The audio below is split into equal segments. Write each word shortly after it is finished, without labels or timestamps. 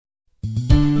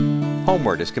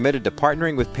HomeWord is committed to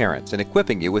partnering with parents and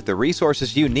equipping you with the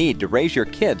resources you need to raise your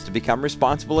kids to become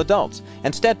responsible adults.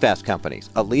 And Steadfast Companies,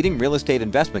 a leading real estate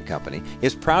investment company,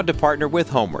 is proud to partner with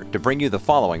HomeWord to bring you the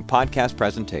following podcast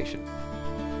presentation.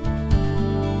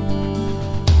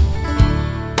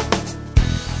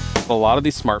 A lot of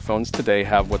these smartphones today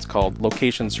have what's called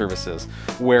location services,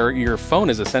 where your phone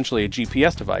is essentially a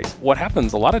GPS device. What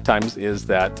happens a lot of times is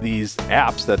that these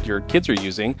apps that your kids are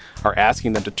using are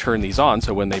asking them to turn these on,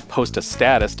 so when they post a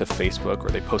status to Facebook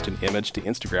or they post an image to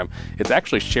Instagram, it's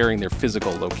actually sharing their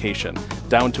physical location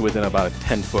down to within about a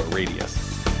 10-foot radius.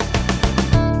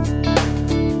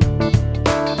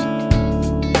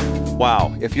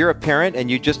 Wow, if you're a parent and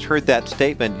you just heard that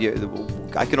statement,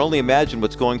 I can only imagine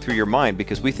what's going through your mind,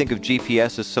 because we think of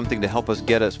GPS as something to help us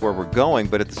get us where we're going,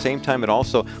 but at the same time, it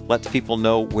also lets people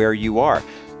know where you are.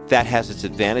 That has its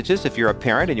advantages if you're a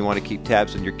parent and you want to keep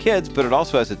tabs on your kids, but it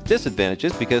also has its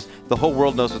disadvantages because the whole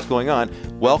world knows what's going on.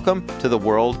 Welcome to the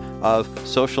world of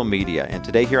social media. And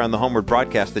today here on the HomeWord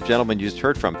broadcast, the gentleman you just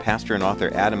heard from, pastor and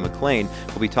author Adam McLane,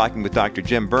 will be talking with Dr.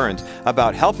 Jim Burns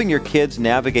about helping your kids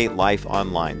navigate life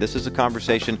online. This is a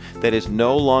conversation that is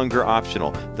no longer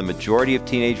optional. The majority of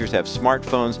teenagers have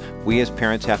smartphones. We as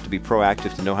parents have to be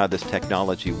proactive to know how this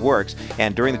technology works.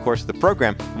 And during the course of the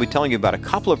program, we'll be telling you about a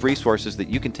couple of resources that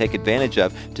you can take advantage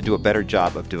of to do a better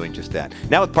job of doing just that.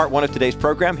 Now with part one of today's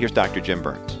program, here's Dr. Jim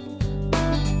Burns.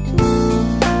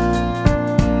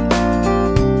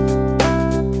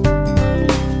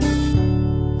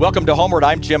 Welcome to HomeWord.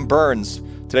 I'm Jim Burns.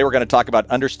 Today we're going to talk about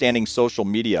understanding social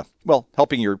media. Well,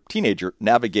 helping your teenager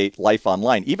navigate life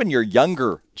online, even your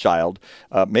younger child,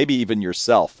 maybe even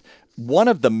yourself. One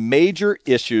of the major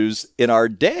issues in our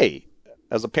day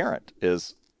as a parent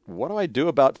is, what do I do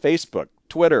about Facebook,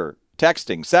 Twitter,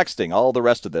 texting, sexting, all the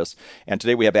rest of this? And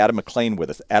today we have Adam McLane with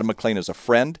us. Adam McLane is a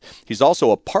friend. He's also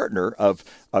a partner of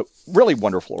a really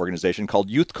wonderful organization called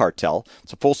Youth Cartel.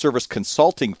 It's a full-service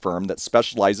consulting firm that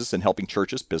specializes in helping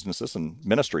churches, businesses, and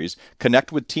ministries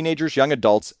connect with teenagers, young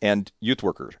adults, and youth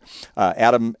workers.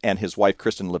 Adam and his wife,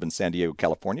 Kristen, live in San Diego,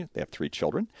 California. They have 3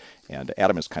 children. And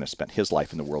Adam has kind of spent his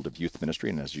life in the world of youth ministry.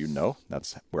 And as you know,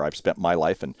 that's where I've spent my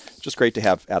life. And it's just great to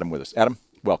have Adam with us. Adam,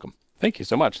 welcome. Thank you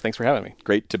so much. Thanks for having me.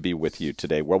 Great to be with you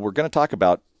today. Well, we're going to talk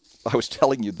about, I was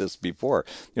telling you this before,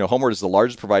 HomeWord is the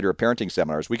largest provider of parenting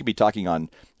seminars. We could be talking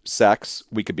on sex.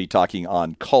 We could be talking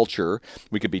on culture.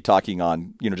 We could be talking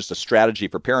on, just a strategy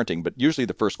for parenting. But usually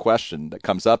the first question that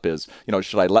comes up is,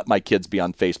 should I let my kids be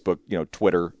on Facebook,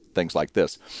 Twitter, things like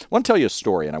this? I want to tell you a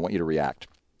story, and I want you to react.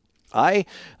 I,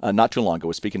 not too long ago,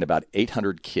 was speaking to about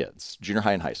 800 kids, junior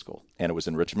high and high school, and it was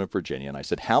in Richmond, Virginia. And I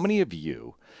said, how many of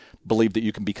you believe that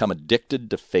you can become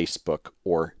addicted to Facebook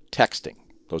or texting?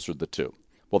 Those are the two.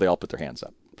 Well, they all put their hands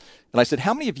up. And I said,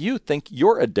 how many of you think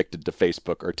you're addicted to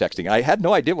Facebook or texting? I had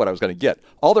no idea what I was going to get.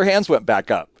 All their hands went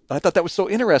back up. I thought that was so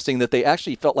interesting that they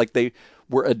actually felt like they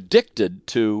were addicted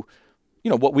to,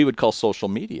 what we would call social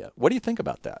media. What do you think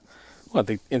about that? Well, I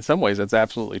think in some ways that's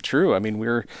absolutely true. I mean,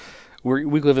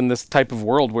 we live in this type of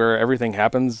world where everything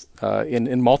happens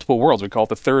in multiple worlds. We call it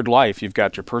the third life. You've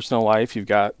got your personal life. You've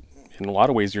got, in a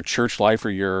lot of ways, your church life or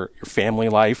your family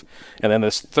life. And then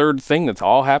this third thing that's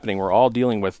all happening, we're all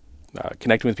dealing with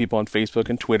connecting with people on Facebook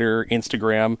and Twitter,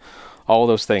 Instagram, all of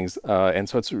those things. And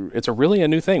so it's a really a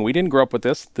new thing. We didn't grow up with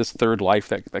this third life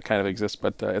that kind of exists,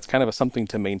 but it's kind of something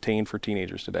to maintain for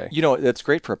teenagers today. It's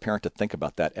great for a parent to think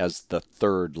about that as the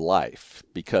third life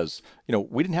because,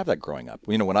 we didn't have that growing up.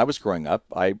 When I was growing up,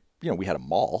 we had a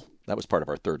mall. That was part of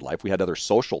our third life. We had other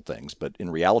social things, but in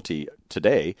reality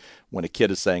today, when a kid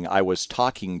is saying, I was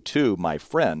talking to my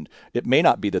friend, it may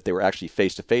not be that they were actually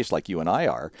face-to-face like you and I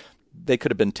are. They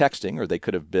could have been texting, or they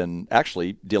could have been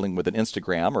actually dealing with an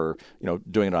Instagram or,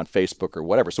 doing it on Facebook or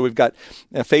whatever. So we've got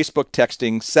Facebook,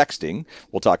 texting, sexting,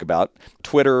 we'll talk about,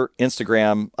 Twitter,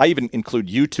 Instagram. I even include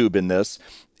YouTube in this.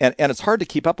 And it's hard to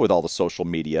keep up with all the social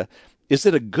media. Is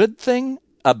it a good thing,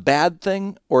 a bad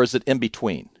thing, or is it in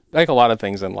between? Like a lot of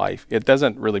things in life, it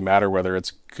doesn't really matter whether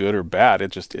it's good or bad.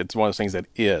 It's one of those things that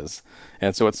is.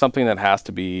 And so it's something that has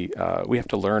to be, we have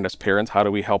to learn as parents, how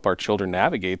do we help our children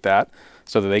navigate that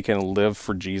so that they can live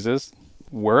for Jesus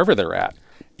wherever they're at.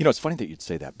 It's funny that you'd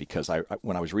say that because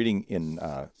when I was reading in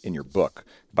your book,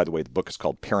 by the way, the book is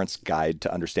called Parents' Guide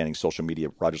to Understanding Social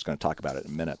Media. Roger's going to talk about it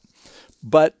in a minute.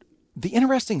 But the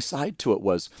interesting side to it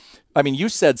was, you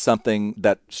said something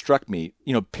that struck me.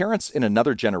 Parents in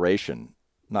another generation,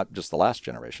 not just the last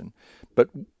generation, but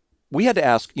we had to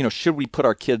ask, should we put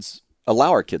our kids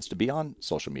allow our kids to be on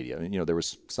social media. And, there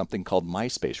was something called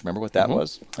MySpace. Remember what that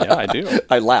was? Yeah, I do.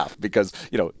 I laugh because,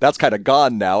 that's kind of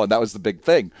gone now, and that was the big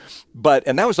thing.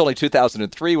 And that was only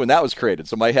 2003 when that was created.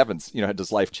 So my heavens,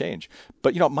 does life change?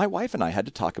 But, my wife and I had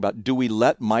to talk about, do we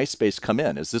let MySpace come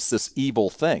in? Is this evil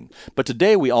thing? But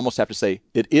today we almost have to say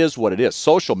it is what it is.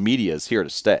 Social media is here to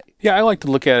stay. Yeah, I like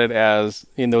to look at it as,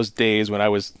 in those days when I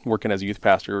was working as a youth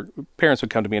pastor, parents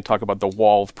would come to me and talk about the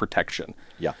wall of protection.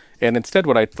 Yeah. And instead,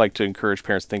 what I'd like to encourage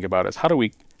parents to think about is, how do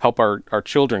we help our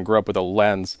children grow up with a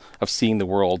lens of seeing the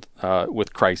world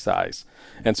with Christ's eyes?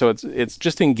 And so it's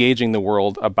just engaging the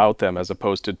world about them as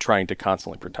opposed to trying to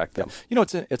constantly protect them.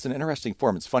 It's an interesting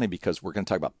form. It's funny because we're going to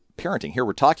talk about parenting. Here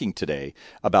we're talking today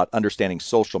about understanding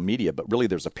social media, but really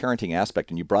there's a parenting aspect,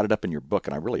 and you brought it up in your book,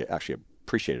 and I really actually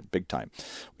appreciate it big time.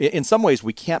 In some ways,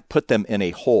 we can't put them in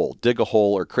a hole, dig a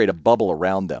hole, or create a bubble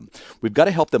around them. We've got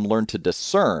to help them learn to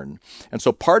discern. And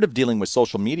so part of dealing with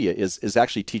social media is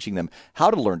actually teaching them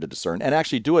how to learn to discern and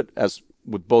actually do it, as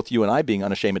with both you and I being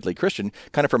unashamedly Christian,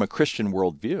 kind of from a Christian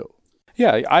worldview.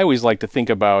 Yeah, I always like to think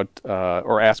about,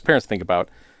 or ask parents to think about,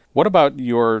 what about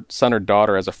your son or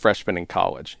daughter as a freshman in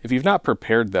college? If you've not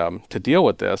prepared them to deal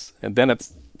with this, and then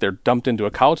they're dumped into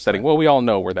a college setting, well, we all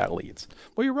know where that leads.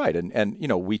 Well, you're right. And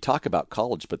we talk about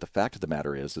college, but the fact of the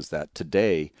matter is that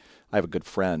today I have a good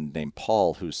friend named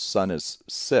Paul whose son is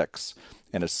 6,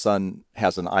 and his son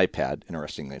has an iPad.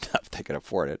 Interestingly enough, they can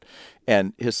afford it.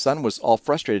 And his son was all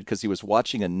frustrated because he was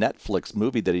watching a Netflix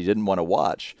movie that he didn't want to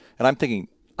watch. And I'm thinking,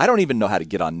 I don't even know how to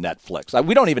get on Netflix.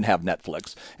 We don't even have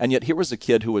Netflix. And yet here was a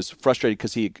kid who was frustrated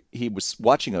because he was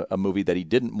watching a movie that he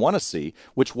didn't want to see,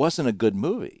 which wasn't a good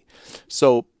movie.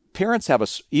 So parents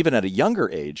even at a younger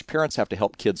age, parents have to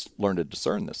help kids learn to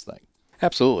discern this thing.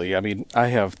 Absolutely. I mean, I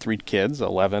have 3 kids,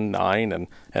 11, 9,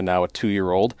 and now a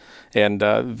 2-year-old, and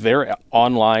they're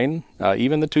online.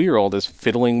 Even the 2-year-old is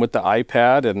fiddling with the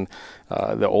iPad, and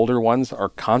the older ones are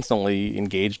constantly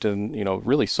engaged in,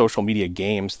 really social media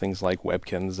games, things like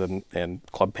Webkins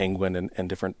and Club Penguin and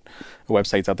different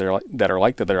websites out there that are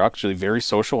like that. They're actually very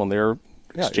social, and they're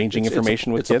exchanging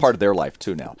information with kids. It's a part of their life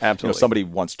too now. Absolutely. Somebody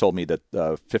once told me that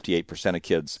 58% of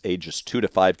kids ages 2 to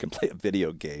 5 can play a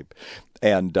video game,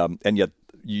 and yet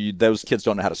those kids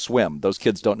don't know how to swim. Those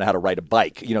kids don't know how to ride a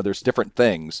bike. There's different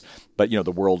things, but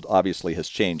the world obviously has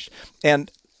changed.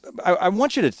 And I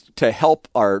want you to help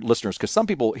our listeners, because some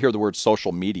people hear the word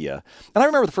social media, and I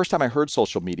remember the first time I heard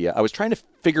social media, I was trying to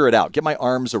figure it out, get my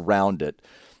arms around it.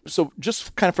 So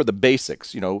just kind of for the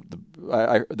basics,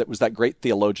 that was that great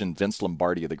theologian Vince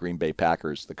Lombardi of the Green Bay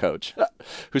Packers, the coach,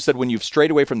 who said, when you've strayed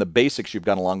away from the basics, you've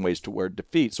gone a long ways toward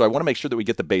defeat. So I want to make sure that we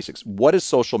get the basics. What is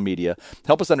social media?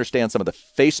 Help us understand some of the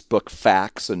Facebook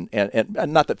facts, and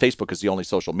not that Facebook is the only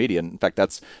social media. In fact,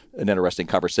 that's an interesting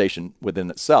conversation within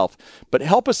itself. But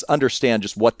help us understand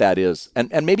just what that is,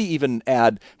 and maybe even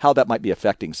add how that might be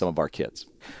affecting some of our kids.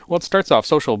 Well, it starts off,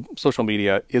 social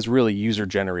media is really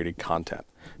user-generated content.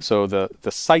 So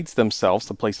the sites themselves,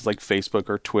 the places like Facebook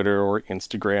or Twitter or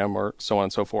Instagram or so on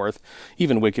and so forth,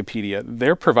 even Wikipedia,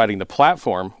 they're providing the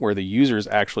platform where the users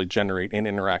actually generate and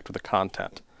interact with the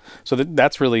content. So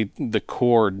that's really the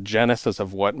core genesis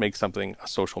of what makes something a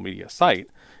social media site,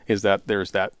 is that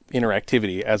there's that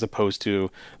interactivity, as opposed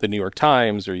to the New York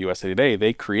Times or USA Today.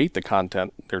 They create the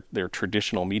content, their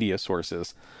traditional media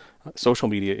sources. Social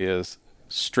media is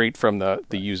straight from the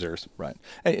users. Right.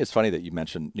 And it's funny that you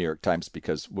mentioned New York Times,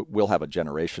 because we'll have a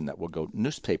generation that will go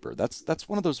newspaper. That's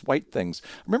one of those white things.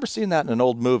 I remember seeing that in an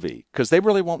old movie, because they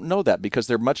really won't know that, because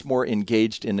they're much more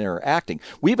engaged in interacting.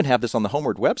 We even have this on the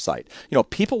HomeWord website.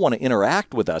 People want to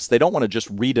interact with us. They don't want to just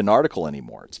read an article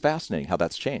anymore. It's fascinating how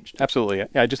that's changed. Absolutely.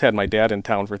 I just had my dad in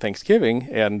town for Thanksgiving,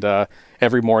 and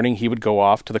every morning he would go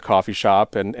off to the coffee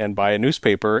shop and buy a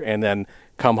newspaper, and then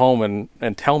come home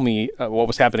and tell me what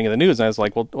was happening in the news. And I was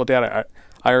like, well, Dad,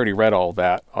 I already read all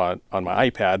that on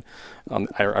my iPad.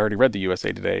 I already read the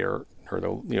USA Today or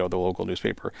the local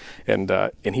newspaper, and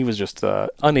he was just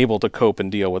unable to cope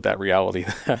and deal with that reality.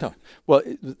 No. Well,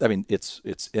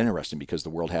 it's interesting, because the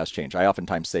world has changed. I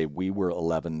oftentimes say we were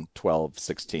 11, 12,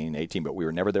 16, 18, but we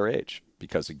were never their age,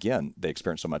 because again, they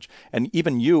experienced so much. And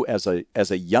even you, as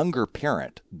a younger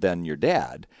parent than your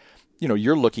dad,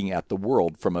 you're looking at the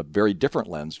world from a very different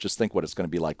lens. Just think what it's going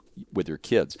to be like with your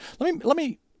kids. Let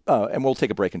me, and we'll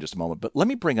take a break in just a moment, but let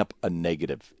me bring up a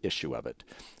negative issue of it.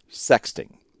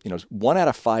 Sexting. 1 out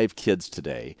of 5 kids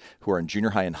today who are in junior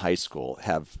high and high school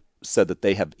have said that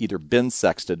they have either been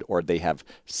sexted or they have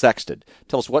sexted.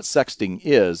 Tell us what sexting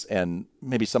is and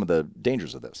maybe some of the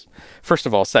dangers of this. First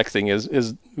of all, sexting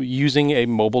is using a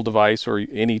mobile device or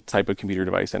any type of computer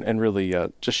device and really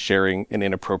just sharing an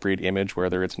inappropriate image,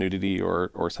 whether it's nudity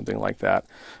or something like that.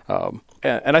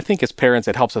 And I think as parents,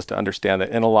 it helps us to understand that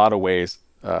in a lot of ways,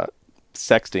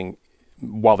 sexting,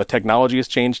 while the technology has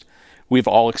changed, we've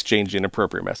all exchanged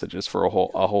inappropriate messages for a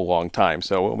whole long time.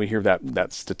 So when we hear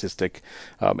that statistic,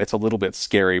 it's a little bit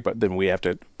scary, but then we have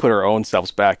to put our own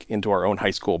selves back into our own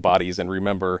high school bodies and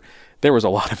remember there was a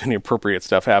lot of inappropriate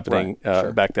stuff happening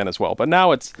back then as well. But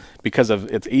now it's because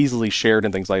of it's easily shared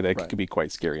and things like that. It could be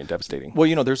quite scary and devastating.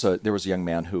 Well, there was a young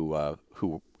man who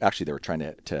actually they were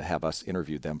trying to have us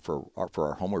interview them for our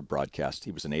HomeWord broadcast.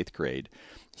 He was in 8th grade.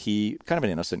 He, kind of an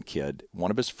innocent kid, one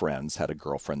of his friends had a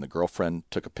girlfriend. The girlfriend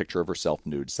took a picture of herself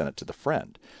nude, sent it to the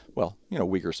friend. Well, a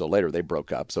week or so later, they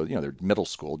broke up. So, they're middle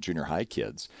school, junior high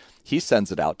kids. He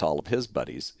sends it out to all of his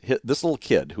buddies. This little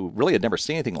kid, who really had never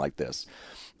seen anything like this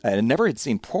and never had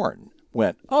seen porn,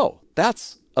 went, oh,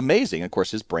 that's amazing. And of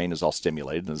course, his brain is all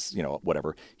stimulated and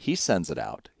whatever. He sends it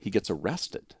out. He gets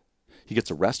arrested. He gets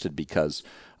arrested because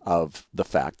of the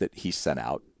fact that he sent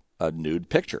out a nude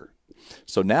picture.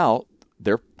 So now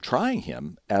they're trying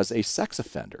him as a sex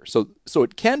offender. So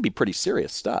it can be pretty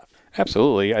serious stuff.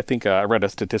 Absolutely. I think I read a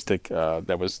statistic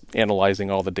that was analyzing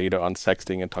all the data on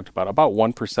sexting and talked about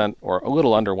 1% or a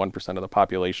little under 1% of the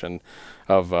population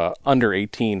of under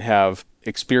 18 have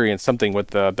experienced something with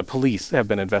the police, have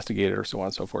been investigated or so on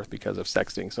and so forth because of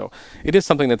sexting. So it is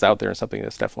something that's out there and something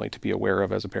that's definitely to be aware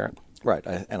of as a parent. Right.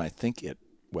 And I think it,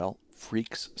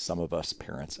 freaks some of us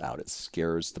parents out. It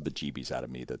scares the bejeebies out of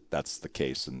me that that's the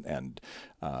case. And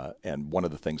one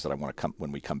of the things that I want to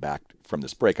when we come back from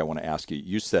this break, I want to ask you.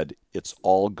 You said it's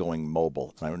all going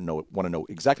mobile, and I want to know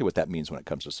exactly what that means when it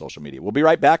comes to social media. We'll be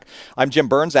right back. I'm Jim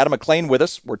Burns. Adam McLane with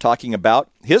us. We're talking about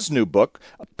his new book,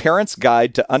 A Parent's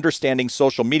Guide to Understanding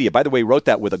Social Media. By the way, he wrote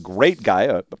that with a great guy,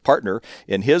 a partner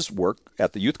in his work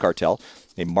at the Youth Cartel,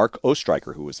 named Mark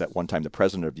Ostreicher, who was at one time the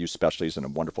president of Youth Specialties and a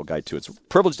wonderful guy, too. It's a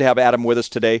privilege to have Adam with us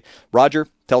today. Roger,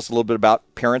 tell us a little bit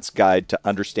about Parent's Guide to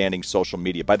Understanding Social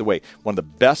Media. By the way, one of the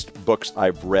best books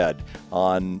I've read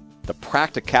on the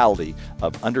practicality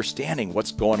of understanding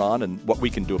what's going on and what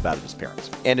we can do about it as parents.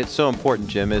 And it's so important,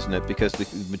 Jim, isn't it? Because the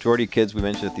majority of kids we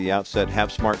mentioned at the outset have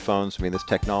smartphones. I mean, this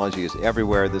technology is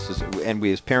everywhere. And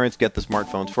we as parents get the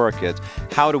smartphones for our kids.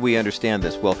 How do we understand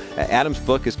this? Well, Adam's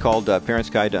book is called Parent's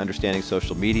Guide to Understanding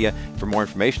Social Media. For more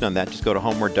information on that, just go to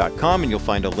homeword.com and you'll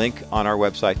find a link on our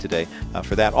website today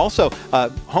for that. Also,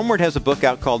 HomeWord has a book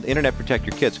out called Internet Protect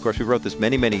Your Kids. Of course, we wrote this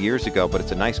many, many years ago, but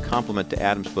it's a nice complement to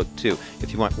Adam's book, too.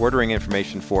 If you want ordering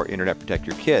information for Internet Protect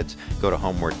Your Kids, go to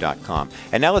homeword.com.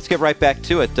 And now let's get right back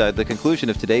to it. The conclusion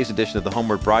of today's edition of the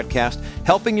HomeWord broadcast,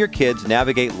 helping your kids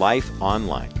navigate life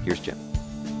online. Here's Jim.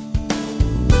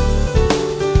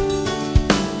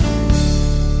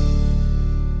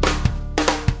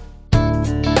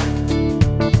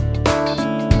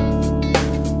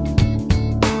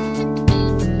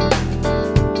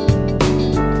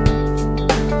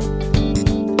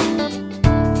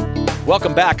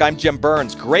 Welcome back. I'm Jim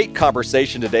Burns. Great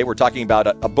conversation today. We're talking about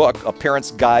a book, A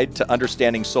Parent's Guide to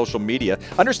Understanding Social Media.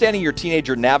 Understanding your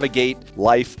teenager navigate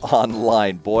life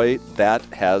online. Boy, that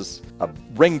has a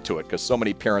ring to it because so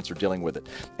many parents are dealing with it.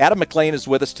 Adam McLane is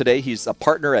with us today. He's a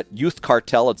partner at Youth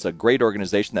Cartel. It's a great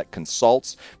organization that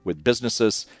consults with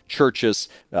businesses, churches,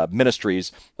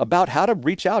 ministries about how to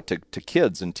reach out to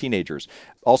kids and teenagers,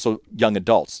 also young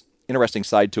adults. Interesting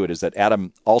side to it is that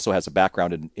Adam also has a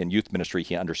background in youth ministry.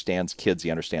 He understands kids,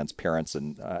 he understands parents,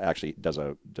 and actually does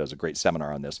a great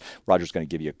seminar on this. Roger's going to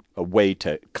give you a way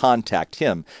to contact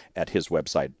him at his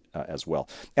website as well.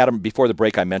 Adam, before the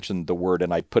break, I mentioned the word,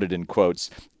 and I put it in quotes,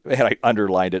 and I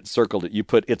underlined it, circled it. You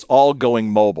put, it's all going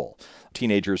mobile.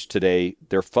 Teenagers today,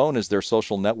 their phone is their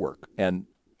social network. And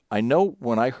I know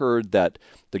when I heard that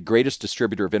the greatest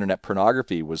distributor of internet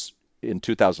pornography was in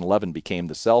 2011 became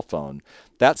the cell phone,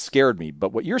 that scared me.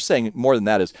 But what you're saying more than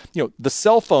that is, the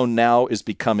cell phone now is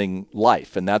becoming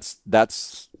life, and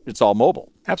it's all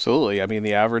mobile. Absolutely. I mean,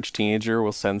 the average teenager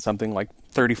will send something like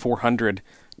 3,400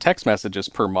 text messages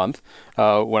per month.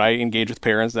 When I engage with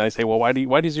parents and I say, well,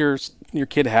 why does your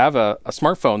kid have a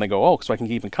smartphone? They go, so I can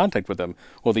keep in contact with them.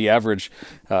 Well, the average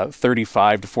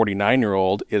 35 to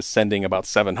 49-year-old is sending about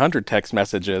 700 text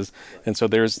messages. And so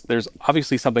there's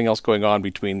obviously something else going on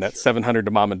between that 700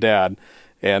 to mom and dad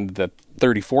and the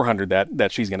 3,400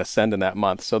 that she's going to send in that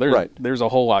month. So there's a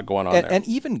whole lot going on there. And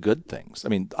even good things. I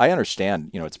mean, I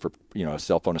understand, it's for, a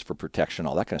cell phone is for protection,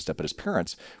 all that kind of stuff. But as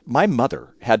parents, my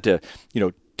mother had to,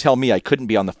 tell me I couldn't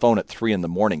be on the phone at 3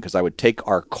 a.m. because I would take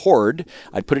our cord,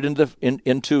 I'd put it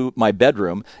into my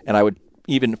bedroom, and I would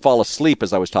even fall asleep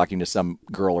as I was talking to some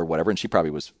girl or whatever, and she probably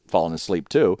was falling asleep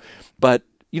too. But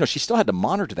she still had to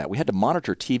monitor that. We had to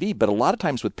monitor TV. But a lot of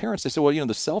times with parents, they say, well,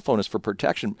 the cell phone is for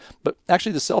protection. But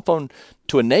actually, the cell phone,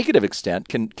 to a negative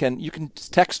extent, you can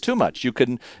text too much. You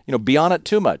can, be on it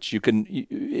too much.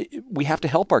 We have to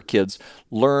help our kids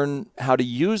learn how to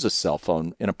use a cell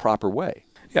phone in a proper way.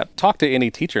 Yeah, talk to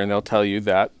any teacher, and they'll tell you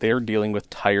that they're dealing with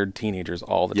tired teenagers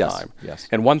all the time. Yes.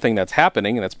 And one thing that's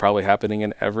happening, and that's probably happening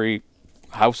in every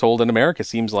household in America,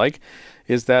 seems like,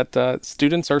 is that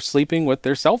students are sleeping with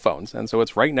their cell phones, and so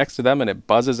it's right next to them, and it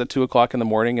buzzes at 2 o'clock in the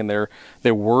morning, and they're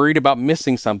worried about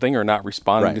missing something or not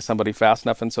responding to somebody fast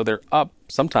enough, and so they're up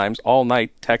sometimes all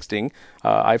night texting.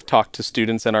 I've talked to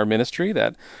students in our ministry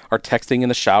that are texting in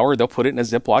the shower. They'll put it in a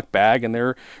Ziploc bag, and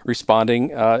they're responding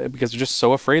because they're just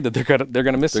so afraid that they're gonna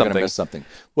miss something. They're gonna miss something.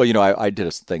 Well, I did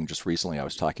a thing just recently. I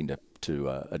was talking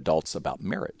to adults about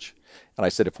marriage. And I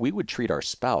said, if we would treat our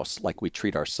spouse like we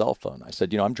treat our cell phone, I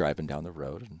said, I'm driving down the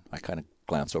road and I kind of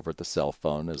glance over at the cell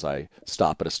phone as I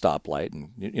stop at a stoplight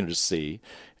and, just see.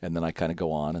 And then I kind of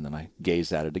go on and then I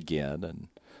gaze at it again. And,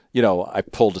 I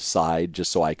pulled aside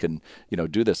just so I can,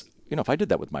 do this. If I did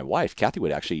that with my wife, Kathy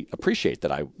would actually appreciate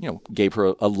that I, gave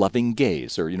her a loving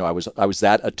gaze, or, I was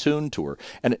that attuned to her.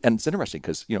 And it's interesting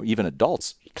because, even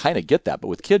adults kind of get that. But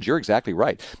with kids, you're exactly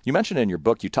right. You mentioned in your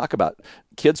book, you talk about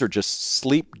kids are just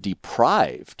sleep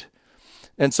deprived.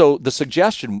 And so the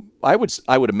suggestion I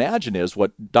would imagine is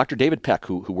what Dr. David Peck,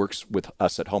 who works with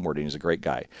us at HomeWord, and he's a great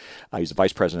guy. He's a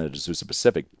vice president at Azusa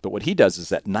Pacific. But what he does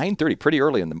is at 9:30, pretty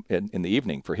early in the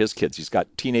evening for his kids, he's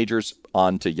got teenagers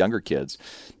on to younger kids,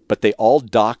 but they all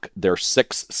dock their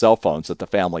 6 cell phones that the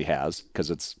family has,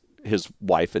 because it's his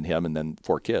wife and him and then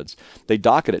 4 kids. They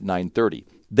dock it at 9:30.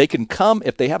 They can come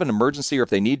if they have an emergency or if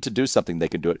they need to do something, they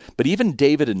can do it. But even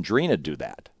David and Drina do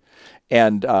that.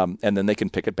 And then they can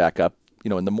pick it back up,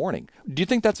 in the morning. Do you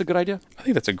think that's a good idea? I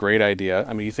think that's a great idea.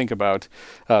 I mean, you think about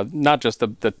not just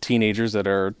the teenagers that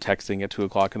are texting at 2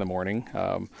 o'clock in the morning,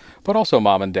 but also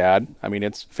mom and dad. I mean,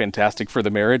 it's fantastic for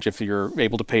the marriage if you're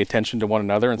able to pay attention to one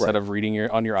another instead of reading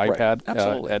on your iPad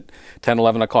at 10,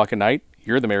 11 o'clock at night.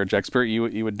 You're the marriage expert.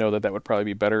 You would know that would probably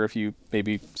be better if you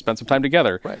maybe spent some time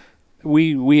together. Right.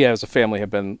 We as a family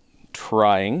have been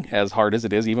trying as hard as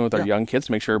it is, even with our young kids,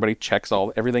 to make sure everybody checks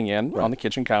everything in on the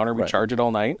kitchen counter. We charge it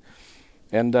all night.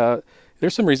 And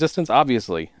there's some resistance,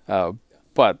 obviously.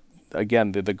 But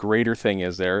again, the greater thing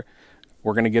is we're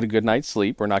going to get a good night's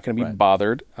sleep. We're not going to be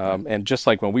bothered. And just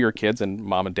like when we were kids and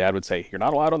mom and dad would say, you're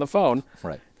not allowed on the phone.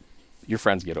 Right. Your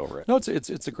friends get over it. No,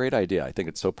 it's a great idea. I think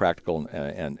it's so practical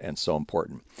and so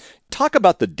important. Talk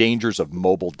about the dangers of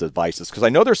mobile devices, because I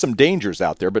know there's some dangers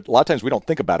out there, but a lot of times we don't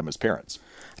think about them as parents.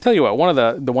 I'll tell you what, one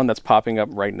of the one that's popping up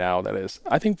right now that is,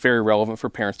 I think, very relevant for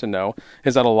parents to know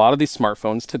is that a lot of these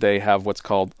smartphones today have what's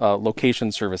called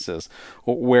location services,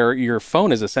 where your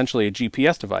phone is essentially a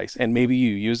GPS device, and maybe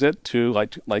you use it to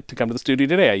like to come to the studio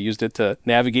today. I used it to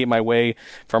navigate my way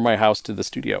from my house to the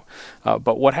studio.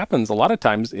 But what happens a lot of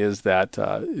times is that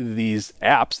these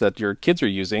apps that your kids are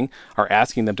using are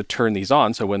asking them to turn these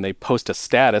on, so when they post a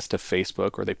status to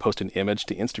Facebook or they post an image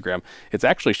to Instagram, it's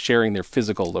actually sharing their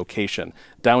physical location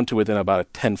down to within about a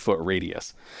 10-foot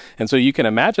radius. And so you can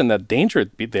imagine the danger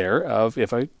there of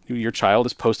if your child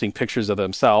is posting pictures of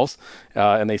themselves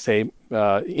and they say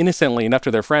innocently enough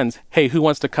to their friends, hey, who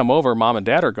wants to come over? Mom and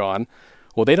dad are gone.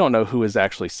 Well, they don't know who is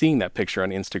actually seeing that picture on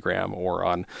Instagram or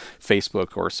on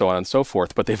Facebook or so on and so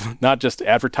forth, but they've not just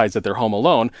advertised that they're home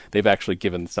alone, they've actually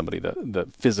given somebody the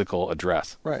physical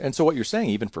address. Right. And so what you're saying,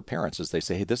 even for parents, is they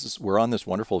say, hey, we're on this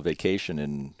wonderful vacation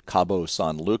in Cabo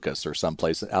San Lucas or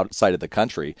someplace outside of the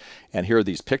country, and here are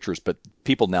these pictures, but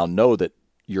people now know that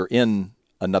you're in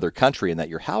another country and that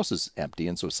your house is empty,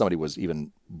 and so if somebody was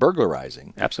even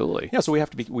burglarizing. Absolutely. Yeah, so we have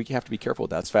to be careful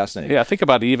with that. That's fascinating. Yeah, think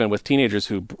about it even with teenagers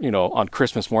who, on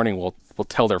Christmas morning will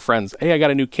tell their friends, hey, I got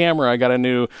a new camera, I got a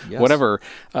new whatever.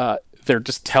 They're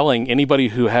just telling anybody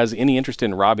who has any interest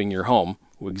in robbing your home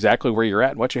exactly where you're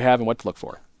at and what you have and what to look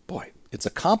for. Boy, it's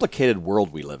a complicated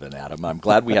world we live in, Adam. I'm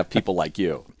glad we have people like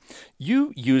you.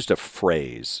 You used a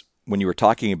phrase when you were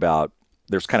talking about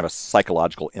there's kind of a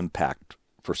psychological impact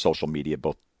for social media,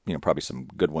 both probably some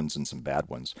good ones and some bad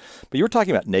ones. But you were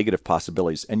talking about negative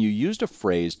possibilities, and you used a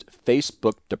phrase,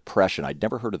 Facebook depression. I'd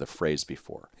never heard of the phrase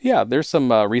before. Yeah, there's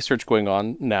some research going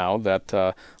on now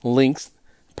that links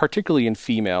particularly in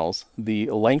females, the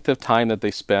length of time that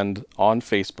they spend on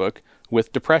Facebook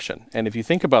with depression. And if you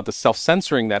think about the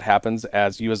self-censoring that happens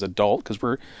as you as adult,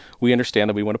 because we understand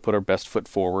that we want to put our best foot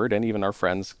forward, and even our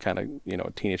friends, kind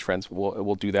of, teenage friends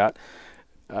will do that.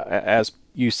 As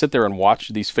you sit there and watch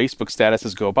these Facebook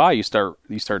statuses go by, you start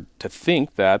to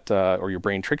think that, or your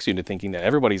brain tricks you into thinking that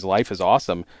everybody's life is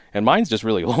awesome, and mine's just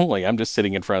really lonely. I'm just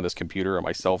sitting in front of this computer or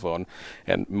my cell phone,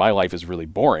 and my life is really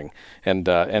boring. And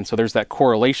so there's that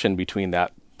correlation between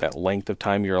that length of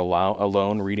time you're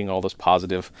alone, reading all those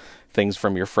positive things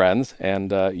from your friends,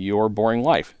 and your boring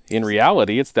life. In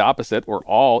reality, it's the opposite. We're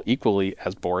all equally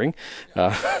as boring.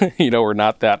 We're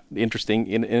not that interesting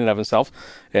in and of itself.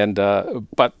 And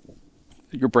but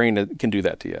your brain can do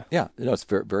that to you. Yeah, it's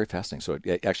very, very fascinating. So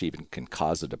it actually even can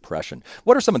cause a depression.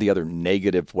 What are some of the other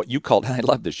negative, what you called, and I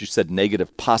love this, you said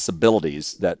negative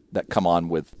possibilities that come on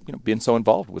with being so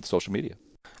involved with social media?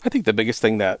 I think the biggest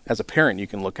thing that, as a parent, you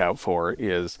can look out for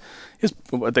is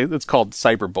it's called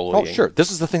cyberbullying. Oh, sure.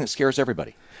 This is the thing that scares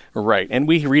everybody. Right. And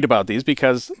we read about these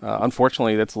because,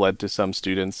 unfortunately, that's led to some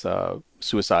students'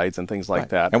 suicides and things like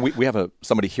that. And we have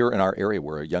somebody here in our area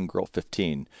where a young girl,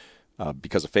 15,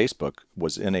 because of Facebook,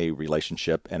 was in a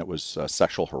relationship, and it was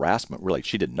sexual harassment. Really,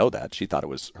 she didn't know that. She thought it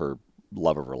was her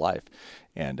love of her life.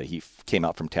 And he came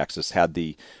out from Texas, had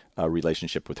the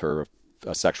relationship with her,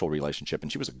 a sexual relationship,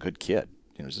 and she was a good kid.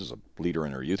 This is a leader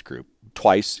in her youth group.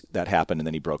 Twice that happened, and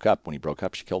then he broke up. When he broke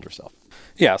up, she killed herself.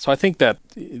 Yeah, so I think that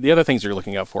the other things you're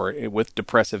looking out for with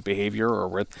depressive behavior, or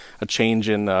with a change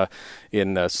in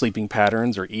sleeping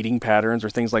patterns or eating patterns or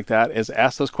things like that, is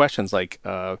ask those questions, like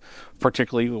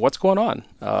particularly what's going on.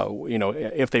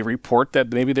 If they report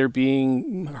that maybe they're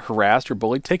being harassed or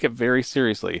bullied, take it very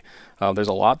seriously. There's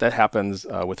a lot that happens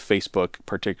with Facebook,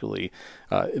 particularly,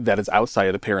 that is outside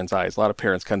of the parents' eyes. A lot of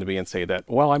parents come to me and say that,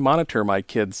 well, I monitor my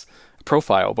kids'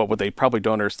 profile, but what they probably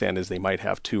don't understand is they might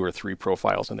have 2 or 3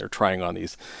 profiles, and they're trying on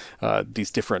these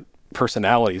different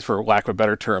personalities, for lack of a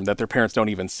better term, that their parents don't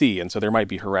even see. And so there might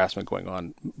be harassment going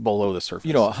on below the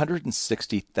surface.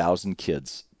 160,000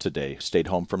 kids today stayed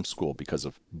home from school because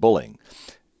of bullying.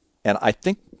 And I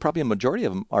think probably a majority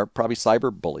of them are probably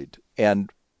cyber bullied.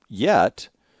 And yet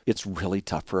it's really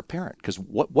tough for a parent, because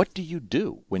what do you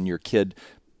do when your kid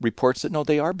reports that, no,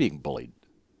 they are being bullied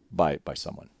by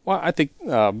someone? Well, I think,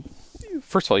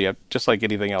 first of all, just like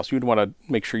anything else, you'd want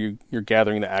to make sure you're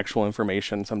gathering the actual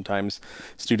information. Sometimes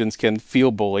students can feel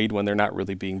bullied when they're not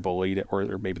really being bullied,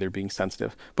 or maybe they're being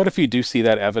sensitive. But if you do see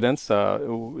that evidence,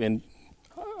 and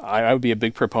I would be a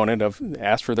big proponent of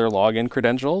ask for their login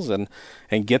credentials and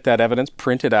get that evidence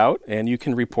printed out, and you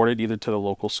can report it either to the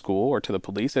local school or to the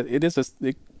police. It is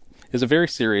a very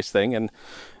serious thing, and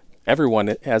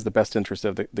everyone has the best interest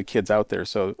of the kids out there.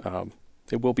 So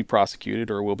it will be prosecuted,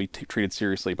 or will be treated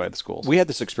seriously by the schools. We had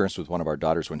this experience with one of our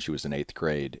daughters when she was in 8th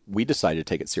grade. We decided to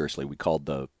take it seriously. We called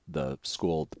the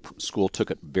school. The school took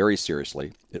it very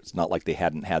seriously. It's not like they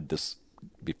hadn't had this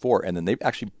before. And then they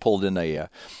actually pulled in a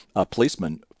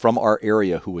policeman from our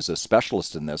area who was a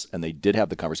specialist in this, and they did have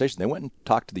the conversation. They went and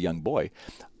talked to the young boy.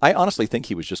 I honestly think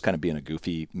he was just kind of being a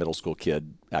goofy middle school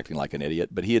kid, acting like an idiot,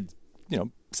 but he had,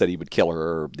 said he would kill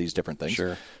her, or these different things.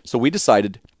 Sure. So we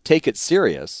decided, take it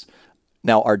serious.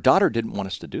 Now, our daughter didn't want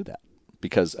us to do that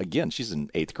because, again, she's in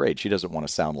 8th grade. She doesn't want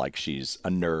to sound like she's a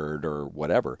nerd or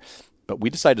whatever. But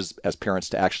we decided as parents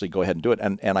to actually go ahead and do it.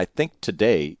 And I think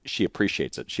today she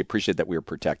appreciates it. She appreciated that we were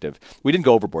protective. We didn't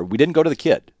go overboard. We didn't go to the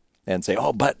kid and say,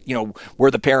 oh, but, we're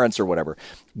the parents or whatever.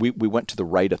 We went to the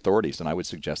right authorities, and I would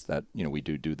suggest that, we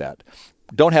do that.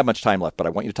 Don't have much time left, but I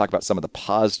want you to talk about some of the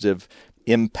positive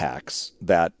impacts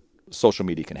that social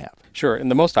media can have. Sure. And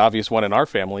the most obvious one in our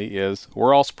family is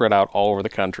we're all spread out all over the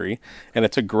country, and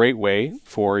it's a great way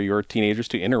for your teenagers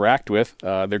to interact with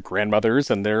their grandmothers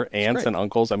and their aunts and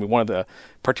uncles. I mean,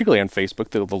 particularly on Facebook,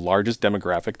 the largest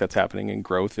demographic that's happening in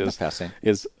growth is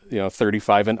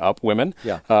 35 and up women.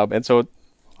 Yeah. And so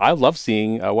I love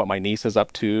seeing what my niece is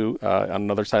up to on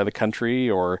another side of the country,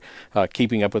 or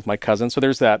keeping up with my cousin. So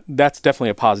there's that. That's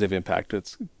definitely a positive impact.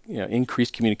 It's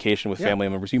increased communication with family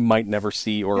members you might never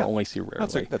see or only see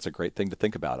rarely. That's a great thing to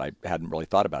think about. I hadn't really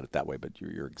thought about it that way, but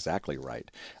you're exactly right.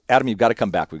 Adam, you've got to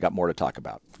come back. We've got more to talk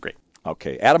about. Great.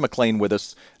 Okay, Adam McLane with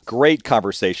us. Great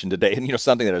conversation today, and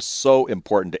something that is so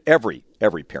important to every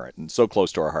parent and so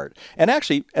close to our heart. And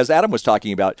actually, as Adam was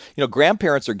talking about,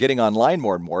 grandparents are getting online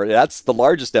more and more. That's the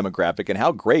largest demographic, and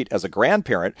how great as a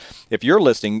grandparent, if you're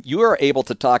listening, you are able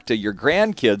to talk to your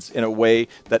grandkids in a way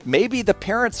that maybe the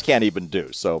parents can't even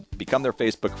do. So become their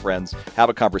Facebook friends, have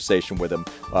a conversation with them.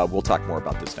 We'll talk more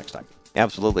about this next time.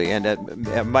 Absolutely. And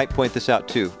I might point this out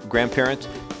too. Grandparents,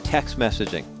 text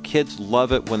messaging. kids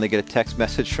love it when they get a text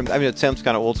message from, I mean, it sounds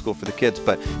kind of old school for the kids,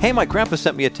 but hey, my grandpa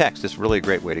sent me a text. It's really a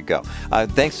great way to go.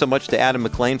 Thanks so much to Adam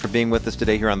McLane for being with us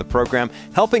today here on the program.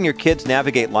 Helping your kids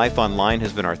navigate life online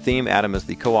has been our theme. Adam is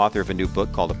the co-author of a new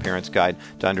book called A Parent's Guide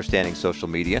to Understanding Social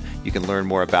Media. You can learn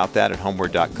more about that at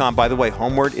HomeWord.com. By the way,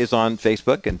 HomeWord is on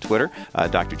Facebook and Twitter.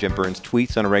 Dr. Jim Burns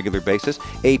tweets on a regular basis.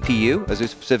 APU,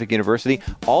 Azusa Pacific University,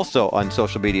 also on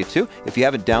social media too. If you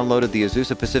haven't downloaded the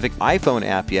Azusa Pacific iPhone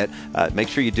app yet, make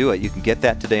sure you do it. You can get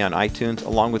that today on iTunes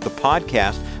along with the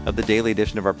podcast of the daily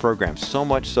edition of our program. So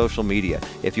much social media.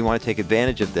 If you want to take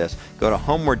advantage of this, go to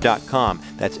homeword.com.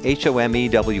 That's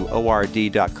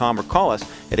HOMEWORD.com, or call us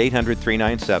at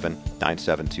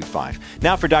 800-397-9725.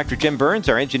 Now for Dr. Jim Burns,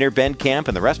 our engineer Ben Camp,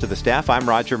 and the rest of the staff, I'm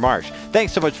Roger Marsh.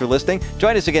 Thanks so much for listening.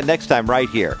 Join us again next time right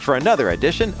here for another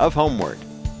edition of HomeWord.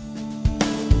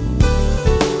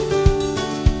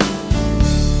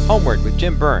 HomeWord with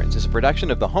Jim Burns is a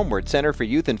production of the HomeWord Center for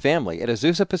Youth and Family at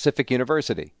Azusa Pacific University.